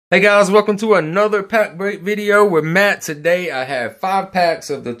Hey guys, welcome to another pack break video with Matt. Today I have 5 packs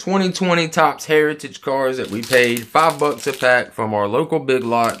of the 2020 Topps Heritage cards that we paid $5 a pack from our local Big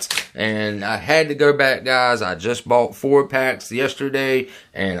Lots. And I had to go back, guys. I just bought 4 packs yesterday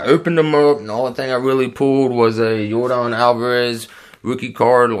and opened them up. And the only thing I really pulled was a Yordan Alvarez rookie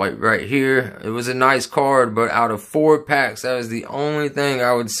card, like right here. It was a nice card, but out of 4 packs, that was the only thing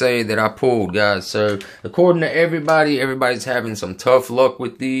I would say that I pulled, guys. So according to everybody's having some tough luck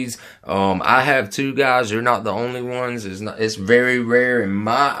with these. I have 2, guys. You're not the only ones. It's very rare, in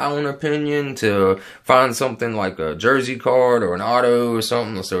my own opinion, to find something like a jersey card or an auto or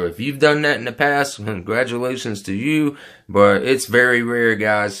something. So if you've done that in the past, congratulations to you. But it's very rare,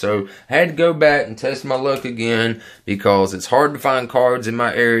 guys. So I had to go back and test my luck again because it's hard to find cards in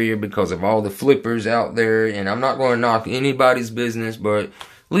my area because of all the flippers out there. And I'm not going to knock anybody's business, but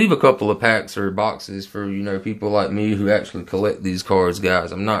leave a couple of packs or boxes for, you know, people like me who actually collect these cards,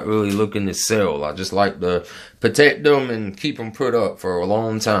 guys. I'm not really looking to sell. I just like to protect them and keep them put up for a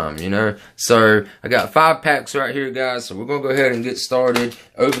long time, you know. So I got 5 packs right here, guys. So we're going to go ahead and get started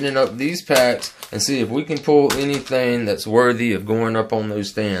opening up these packs and see if we can pull anything that's worthy of going up on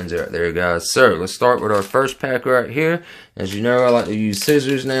those stands right there, guys. So let's start with our first pack right here. As you know, I like to use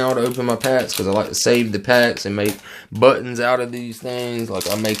scissors now to open my packs because I like to save the packs and make buttons out of these things. Like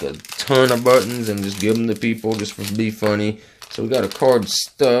I make a ton of buttons and just give them to people just for be funny. So we got a card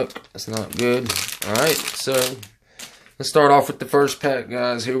stuck. That's not good. Alright, so let's start off with the first pack,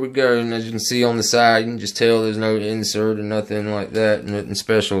 guys. Here we go. And as you can see on the side, you can just tell there's no insert or nothing like that. Nothing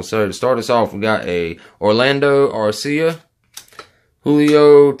special. So to start us off, we got a Orlando Arcia,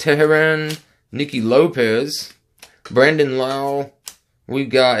 Julio Teheran, Nicky Lopez, Brandon Lau. We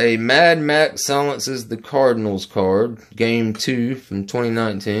got a Mad Max Silences the Cardinals card, Game 2 from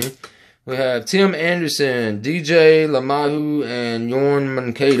 2019. We have Tim Anderson, DJ LeMahieu, and Yorn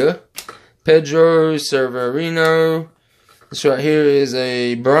Moncada. Pedro Severino. This right here is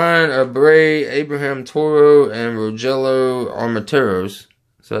a Brian Abreu, Abraham Toro, and Rogelio Armenteros.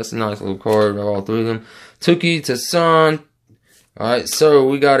 So that's a nice little card, all 3 of them. Tuki Tassan. Alright, so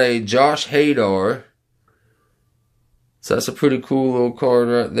we got a Josh Hader. So that's a pretty cool little card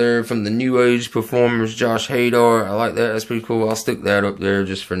right there from the New Age Performers, Josh Hader. I like that. That's pretty cool. I'll stick that up there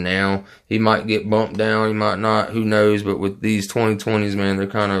just for now. He might get bumped down. He might not. Who knows? But with these 2020s, man, they're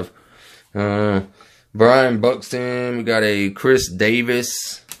kind of... Brian Buxton. We got a Chris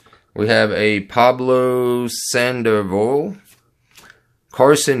Davis. We have a Pablo Sandoval.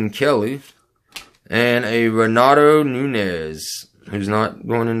 Carson Kelly. And a Renato Nunez, who's not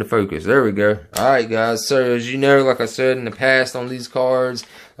going into focus. There we go. Alright, guys. So, as you know, like I said in the past on these cards,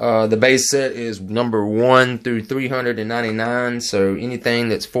 the base set is number 1 through 399. So, anything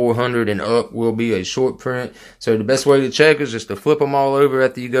that's 400 and up will be a short print. So, the best way to check is just to flip them all over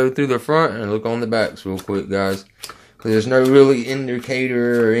after you go through the front and look on the backs real quick, guys. There's no really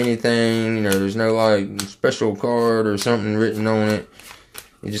indicator or anything. You know, there's no, like, special card or something written on it.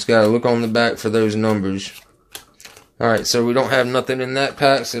 You just gotta look on the back for those numbers. Alright, so we don't have nothing in that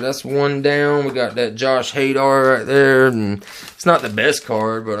pack, so that's 1 down. We got that Josh Hader right there, and it's not the best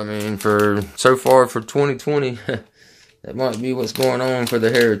card, but I mean, so far for 2020, that might be what's going on for the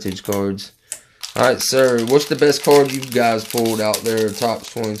Heritage cards. Alright, so what's the best card you guys pulled out there,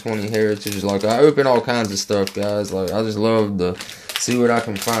 Topps 2020 Heritage? Like, I open all kinds of stuff, guys. Like, I just love to see what I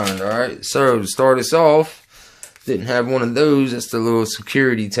can find, alright? So, to start us off, didn't have one of those. That's the little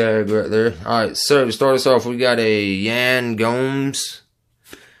security tag right there. Alright, so to start us off, we got a Yan Gomes.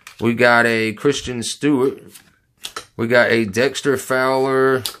 We got a Christian Stewart. We got a Dexter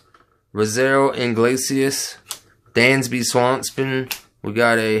Fowler. Razel Iglesias. Dansby Swanson. We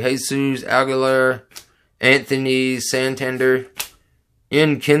got a Jesus Aguilar. Anthony Santander.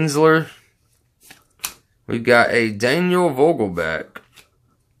 Ian Kinsler. We got a Daniel Vogelback.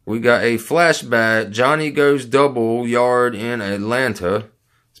 We got a flashback, Johnny Goes Double Yard in Atlanta.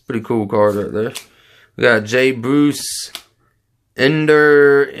 It's a pretty cool card right there. We got Jay Bruce,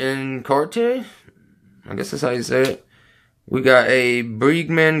 Ender Encarte. I guess that's how you say it. We got a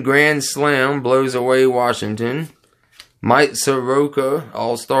Bregman Grand Slam, blows away Washington. Mike Soroka,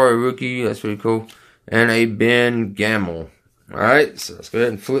 All-Star Rookie. That's pretty cool. And a Ben Gamel. Alright, so let's go ahead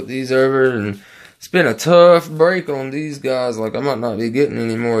and flip these over. And it's been a tough break on these guys. Like, I might not be getting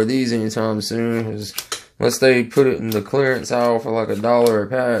any more of these anytime soon. Unless they put it in the clearance aisle for like $1 a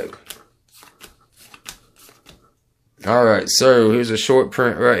pack. Alright, so here's a short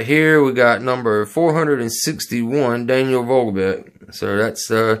print right here. We got number 461, Daniel Vogelback. So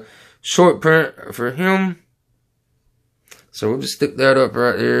that's a short print for him. So we'll just stick that up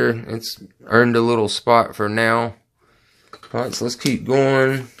right there. It's earned a little spot for now. Alright, so let's keep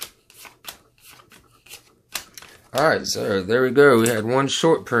going. Alright, so there we go. We had one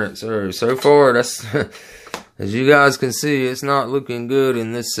short print. So far, that's as you guys can see, it's not looking good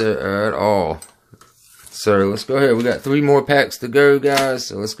in this set at all. So let's go ahead. We got 3 more packs to go, guys.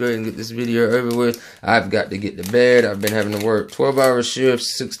 So let's go ahead and get this video over with. I've got to get to bed. I've been having to work 12-hour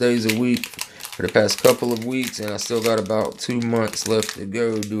shifts, 6 days a week for the past couple of weeks, and I still got about 2 months left to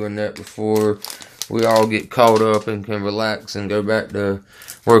go doing that before we all get caught up and can relax and go back to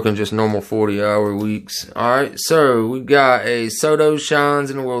working just normal 40-hour weeks. Alright, so we got a Soto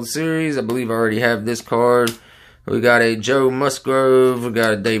Shines in the World Series. I believe I already have this card. We got a Joe Musgrove. We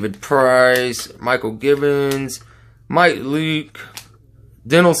got a David Price, Michael Gibbons, Mike Leake,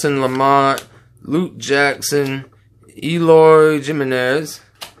 Dinelson Lamont, Luke Jackson, Eloy Jimenez.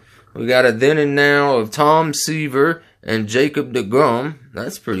 We got a then and now of Tom Seaver and Jacob deGrom.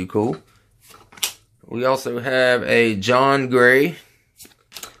 That's pretty cool. We also have a John Gray,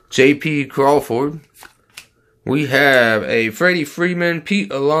 J.P. Crawford. We have a Freddie Freeman,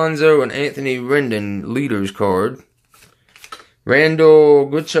 Pete Alonso, and Anthony Rendon leaders card. Randall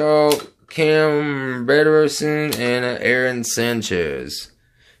Goodchild, Cam Bederson, and Aaron Sanchez.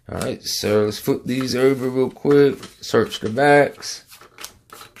 Alright, so let's flip these over real quick. Search the backs.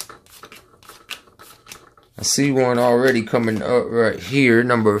 I see one already coming up right here.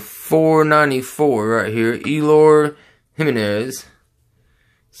 Number 494 right here. Eloy Jimenez.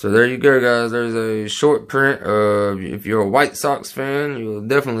 So there you go, guys. There's a short print of, if you're a White Sox fan, you'll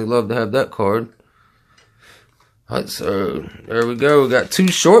definitely love to have that card. Alright, so there we go. We got 2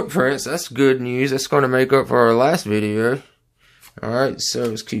 short prints. That's good news. That's going to make up for our last video. Alright, so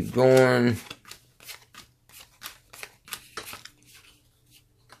let's keep going.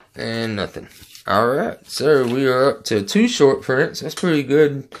 And nothing. Alright, so we are up to 2 short prints. That's pretty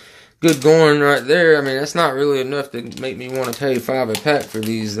good. Good going right there. I mean, that's not really enough to make me want to pay $5 a pack for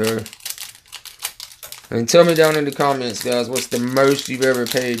these, though. And tell me down in the comments, guys, what's the most you've ever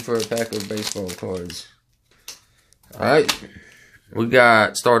paid for a pack of baseball cards? Alright. We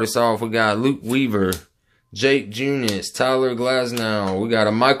got, start us off, we got Luke Weaver, Jake Junis, Tyler Glasnow. We got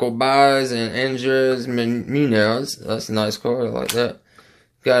a Michael Baez and Andres Munoz. That's a nice card. I like that.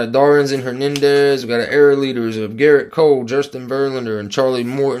 Got a Darwins and Hernandez. We got an era leaders of Garrett Cole, Justin Verlander, and Charlie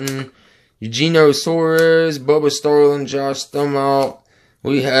Morton. Eugenio Suarez, Bubba Starling, Josh Stumalt.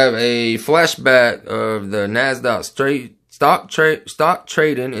 We have a flashback of the NASDAQ stock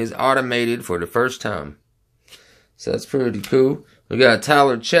trading is automated for the first time. So that's pretty cool. We got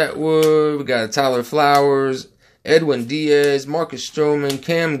Tyler Chatwood. We got Tyler Flowers, Edwin Diaz, Marcus Stroman,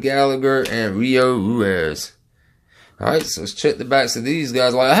 Cam Gallagher, and Rio Ruiz. Alright, so let's check the backs of these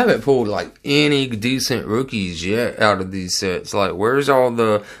guys. Like, I haven't pulled, like, any decent rookies yet out of these sets. Like, where's all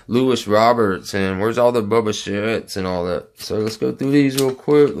the Lewis Roberts and where's all the Bubba Chetts and all that? So let's go through these real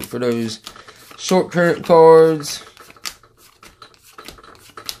quick. Look for those short print cards.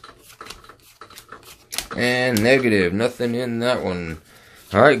 And negative. Nothing in that one.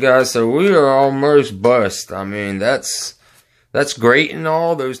 Alright, guys, so we are almost bust. I mean, that's great and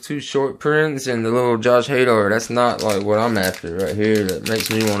all, those 2 short prints and the little Josh Hader. That's not like what I'm after right here. That makes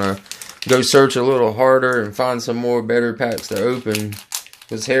me want to go search a little harder and find some more better packs to open.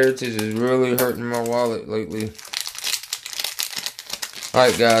 Because Heritage is really hurting my wallet lately.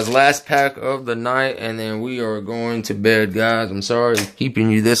 Alright, guys, last pack of the night and then we are going to bed, guys. I'm sorry keeping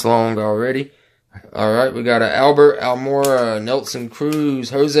you this long already. Alright, we got a Albert Almora, Nelson Cruz,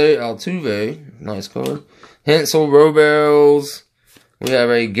 Jose Altuve. Nice card. Hansel Robles. We have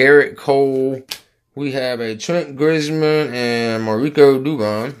a Garrett Cole. We have a Trent Grisham and Mariko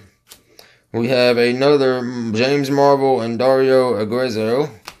Dubon. We have another James Marvel and Dario Agrezo.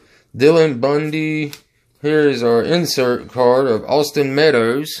 Dylan Bundy. Here's our insert card of Austin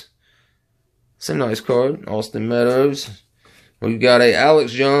Meadows. It's a nice card, Austin Meadows. We've got a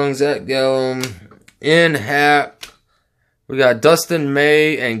Alex Young, Zach Gallen, Hap. We got Dustin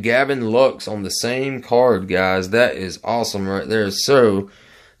May and Gavin Lux on the same card, guys. That is awesome right there. So,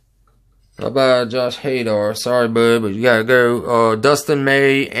 bye-bye, Josh Hader. Sorry, bud, but you gotta go. Dustin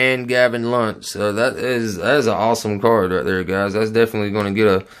May and Gavin Lux. So that is an awesome card right there, guys. That's definitely gonna get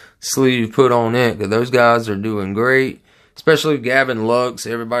a sleeve put on it, because those guys are doing great. Especially Gavin Lux.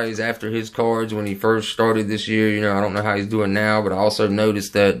 Everybody's after his cards when he first started this year. You know, I don't know how he's doing now, but I also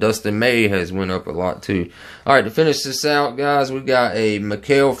noticed that Dustin May has went up a lot too. Alright, to finish this out, guys, we got a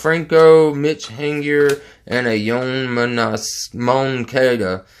Maikel Franco, Mitch Haniger, and a Yon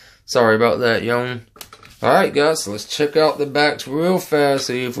Moncada. Sorry about that, Yon. Alright, guys, so let's check out the backs real fast.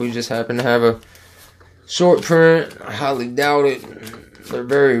 See if we just happen to have a short print. I highly doubt it. They're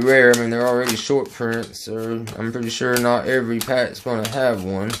very rare. I mean, they're already short prints, so I'm pretty sure not every pack's going to have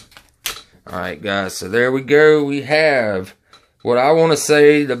one. Alright guys, so there we go. We have what I want to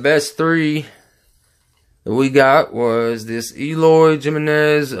say the best three that we got was this Eloy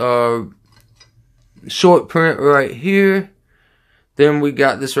Jimenez short print right here. Then we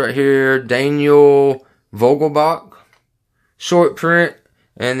got this right here, Daniel Vogelbach short print.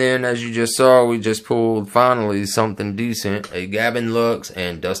 And then, as you just saw, we just pulled, finally, something decent. A Gavin Lux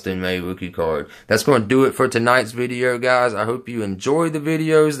and Dustin May rookie card. That's going to do it for tonight's video, guys. I hope you enjoyed the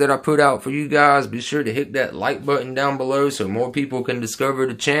videos that I put out for you guys. Be sure to hit that like button down below so more people can discover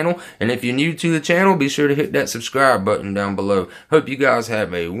the channel. And if you're new to the channel, be sure to hit that subscribe button down below. Hope you guys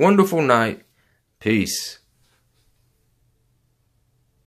have a wonderful night. Peace.